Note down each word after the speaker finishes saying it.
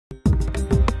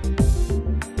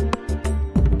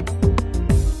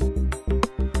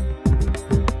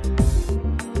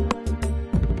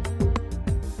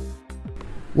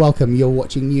Welcome, you're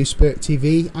watching New Spirit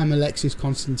TV. I'm Alexis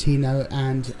Constantino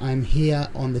and I'm here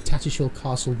on the Tattershall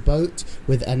Castle boat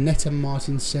with Anette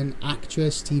Martinsen,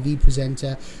 actress, TV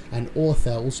presenter and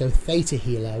author, also Theta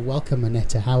healer. Welcome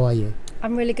Annette, how are you?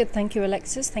 I'm really good, thank you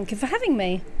Alexis. Thank you for having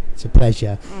me. It's a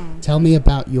pleasure. Tell me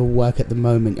about your work at the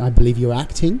moment. I believe you're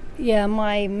acting? Yeah,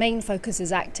 my main focus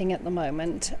is acting at the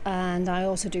moment, and I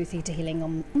also do theta healing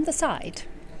on the side.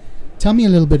 Tell me a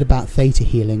little bit about theta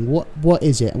healing. What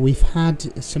is it? We've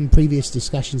had some previous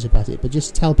discussions about it, but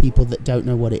just tell people that don't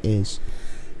know what it is.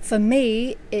 For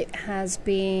me, it has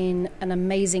been an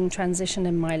amazing transition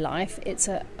in my life. It's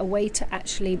a way to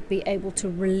actually be able to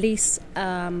release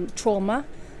trauma,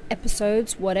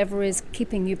 episodes, whatever is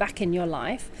keeping you back in your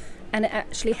life, and it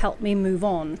actually helped me move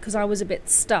on because I was a bit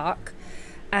stuck,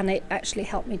 and it actually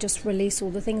helped me just release all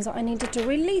the things that I needed to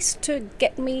release to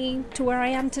get me to where I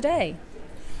am today.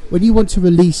 When you want to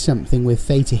release something with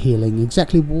theta healing,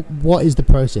 exactly what is the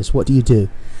process? What do you do?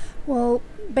 Well,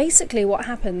 basically what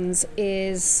happens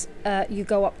is you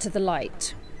go up to the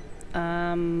light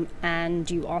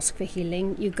and you ask for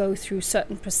healing. You go through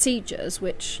certain procedures,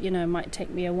 which, might take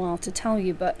me a while to tell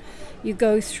you, but you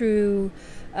go through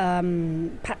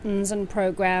patterns and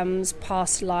programs,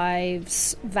 past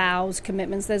lives, vows,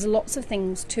 commitments. There's lots of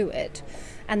things to it.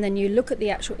 And then you look at the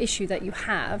actual issue that you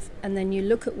have, and then you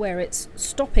look at where it's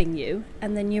stopping you,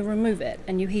 and then you remove it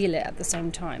and you heal it at the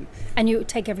same time. And you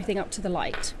take everything up to the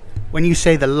light. When you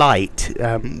say the light,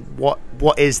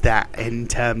 what is that in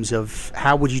terms of,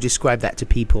 how would you describe that to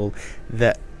people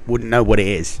that wouldn't know what it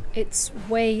is? It's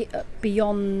way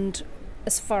beyond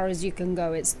as far as you can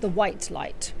go. It's the white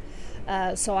light.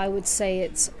 So I would say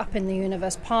it's up in the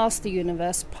universe, past.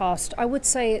 I would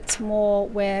say it's more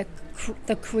where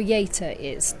the creator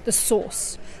is, the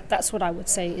source. That's what I would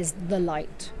say is the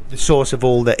light. The source of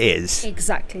all that is.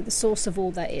 Exactly, the source of all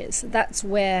that is. That's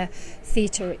where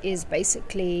theta is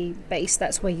basically based.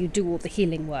 That's where you do all the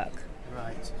healing work.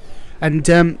 Right.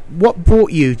 And what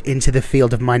brought you into the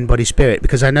field of mind, body, spirit?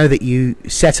 Because I know that you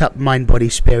set up mind, body,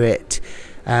 spirit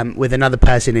with another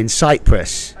person in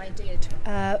Cyprus. I did.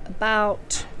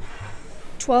 About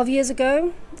 12 years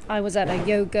ago, I was at a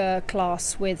yoga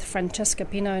class with Francesca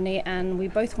Pinoni, and we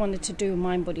both wanted to do a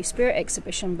mind, body, spirit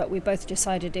exhibition, but we both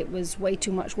decided it was way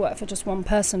too much work for just one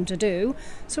person to do.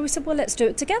 So we said, well, let's do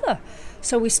it together.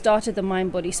 So we started the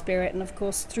mind, body, spirit, and of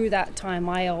course, through that time,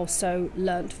 I also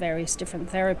learnt various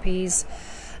different therapies,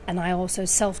 and I also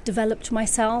self-developed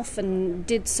myself and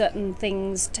did certain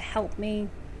things to help me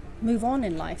move on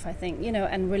in life, I think,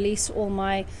 and release all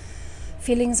my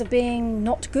feelings of being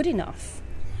not good enough.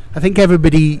 I think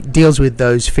everybody deals with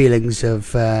those feelings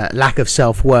of lack of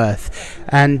self-worth,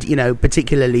 and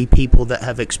particularly people that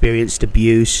have experienced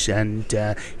abuse and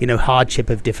hardship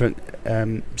of different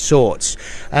sorts.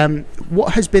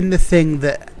 What has been the thing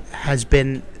that has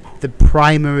been the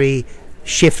primary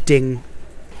shifting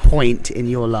point in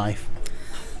your life?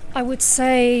 I would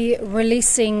say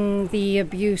releasing the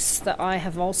abuse that I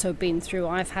have also been through.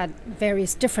 I've had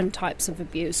various different types of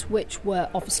abuse, which were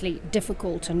obviously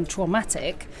difficult and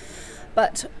traumatic,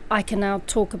 but I can now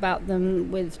talk about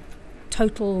them with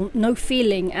total no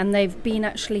feeling, and they've been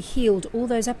actually healed. All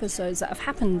those episodes that have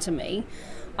happened to me,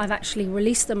 I've actually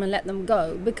released them and let them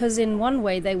go, because in one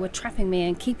way they were trapping me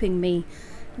and keeping me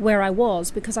where I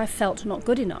was because I felt not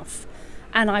good enough,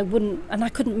 and I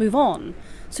couldn't move on.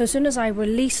 So as soon as I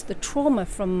released the trauma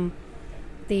from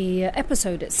the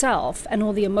episode itself and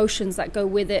all the emotions that go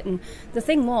with it, and the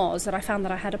thing was that I found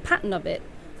that I had a pattern of it.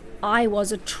 I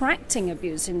was attracting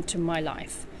abuse into my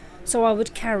life. So I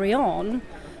would carry on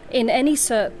in any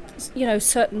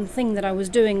certain thing that I was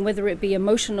doing, whether it be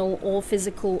emotional or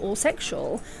physical or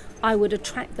sexual. I would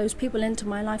attract those people into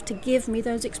my life to give me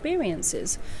those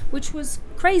experiences, which was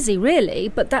crazy, really,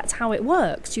 but that's how it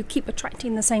works. You keep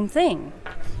attracting the same thing.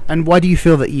 And why do you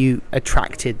feel that you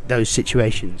attracted those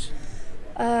situations?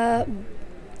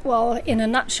 Well, in a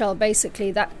nutshell,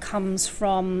 basically, that comes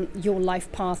from your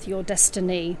life path, your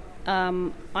destiny.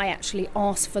 I actually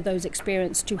asked for those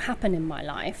experiences to happen in my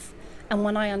life. And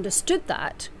when I understood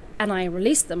that, and I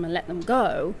released them and let them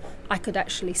go, I could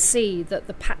actually see that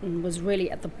the pattern was really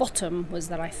at the bottom, was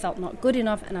that I felt not good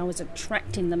enough and I was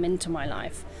attracting them into my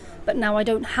life. But now I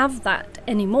don't have that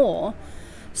anymore.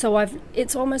 So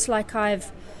it's almost like I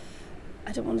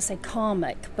don't want to say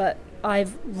karmic, but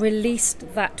I've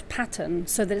released that pattern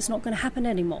so that it's not going to happen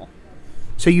anymore.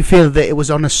 So you feel that it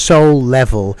was on a soul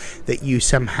level that you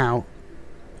somehow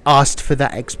asked for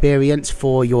that experience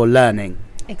for your learning?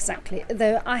 Exactly.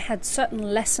 I had certain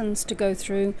lessons to go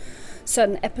through,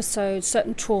 certain episodes,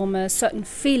 certain traumas, certain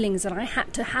feelings that I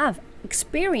had to have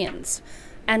experience.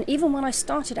 And even when I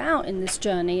started out in this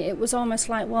journey, it was almost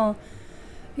like, well,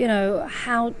 you know,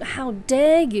 how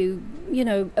dare you, you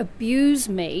know, abuse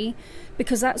me?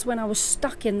 Because that's when I was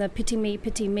stuck in the pity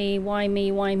me, why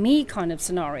me kind of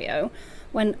scenario.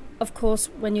 When, of course,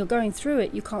 when you're going through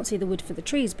it, you can't see the wood for the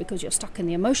trees because you're stuck in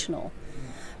the emotional.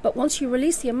 But once you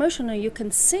release the emotional, you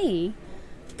can see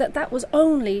that that was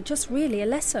only just really a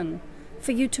lesson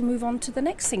for you to move on to the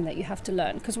next thing that you have to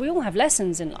learn. Because we all have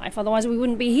lessons in life, otherwise we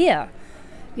wouldn't be here.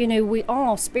 You know, we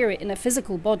are spirit in a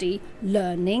physical body,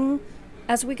 learning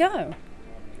as we go.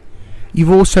 You've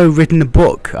also written a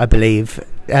book, I believe.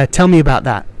 Tell me about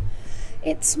that.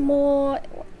 It's more,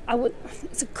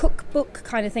 it's a cookbook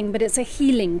kind of thing, but it's a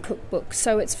healing cookbook.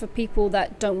 So it's for people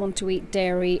that don't want to eat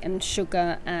dairy and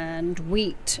sugar and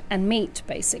wheat and meat,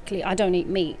 basically. I don't eat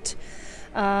meat.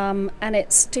 And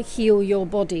it's to heal your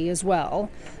body as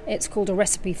well. It's called A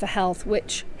Recipe for Health,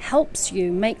 which helps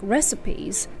you make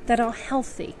recipes that are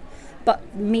healthy,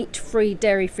 but meat-free,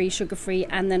 dairy-free, sugar-free,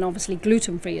 and then obviously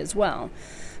gluten-free as well.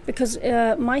 Because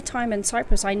my time in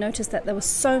Cyprus, I noticed that there were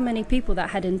so many people that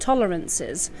had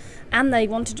intolerances, and they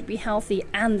wanted to be healthy,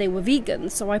 and they were vegan.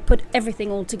 So I put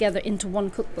everything all together into one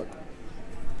cookbook.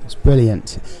 That's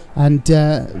brilliant. And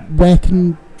where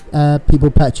can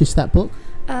people purchase that book?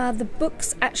 The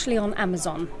book's actually on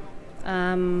Amazon.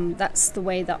 That's the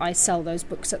way that I sell those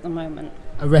books at the moment.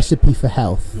 A Recipe for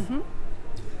Health. Mm-hmm.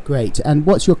 Great. And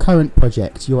what's your current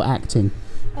project? You're acting.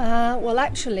 Well,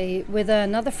 actually, with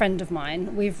another friend of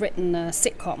mine, we've written a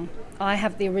sitcom. I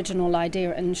have the original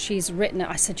idea and she's written it.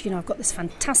 I said, you know, I've got this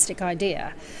fantastic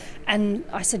idea. And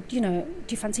I said, you know,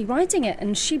 do you fancy writing it?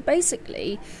 And she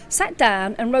basically sat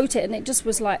down and wrote it, and it just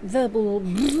was like verbal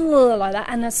like that.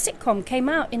 And a sitcom came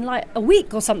out in like a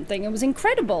week or something. It was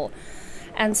incredible.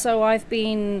 And so I've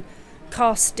been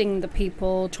casting the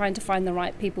people, trying to find the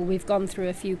right people. We've gone through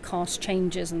a few cast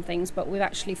changes and things, but we've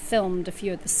actually filmed a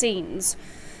few of the scenes.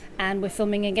 And we're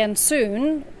filming again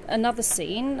soon, another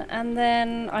scene, and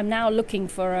then I'm now looking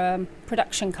for a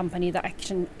production company that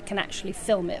can actually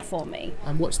film it for me.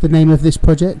 And what's the name of this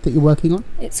project that you're working on?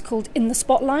 It's called In the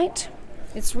Spotlight.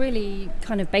 It's really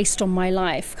kind of based on my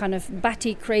life, kind of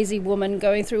batty, crazy woman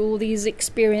going through all these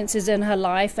experiences in her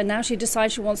life, and now she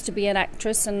decides she wants to be an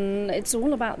actress, and it's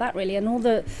all about that really, and all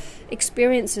the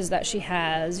experiences that she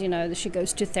has. You know, she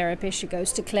goes to therapy, she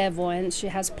goes to clairvoyance, she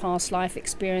has past life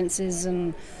experiences,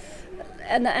 and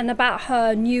about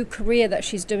her new career that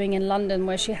she's doing in London,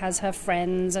 where she has her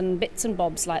friends and bits and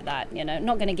bobs like that. You know,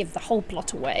 not going to give the whole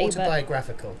plot away.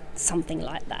 Autobiographical. But something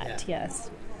like that, yeah.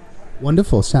 Yes.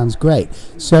 Wonderful, sounds great.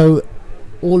 So,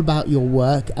 all about your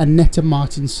work,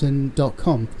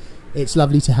 AnetteMartinsen.com. It's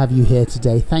lovely to have you here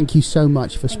today. Thank you so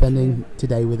much for spending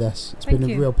today with us. It's been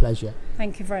a real pleasure.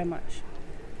 Thank you very much.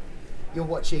 You're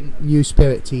watching New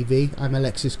Spirit TV. I'm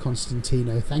Alexis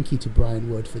Constantino. Thank you to Brian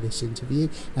Wood for this interview,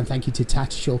 and thank you to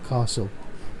Tattershall Castle.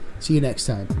 See you next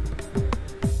time.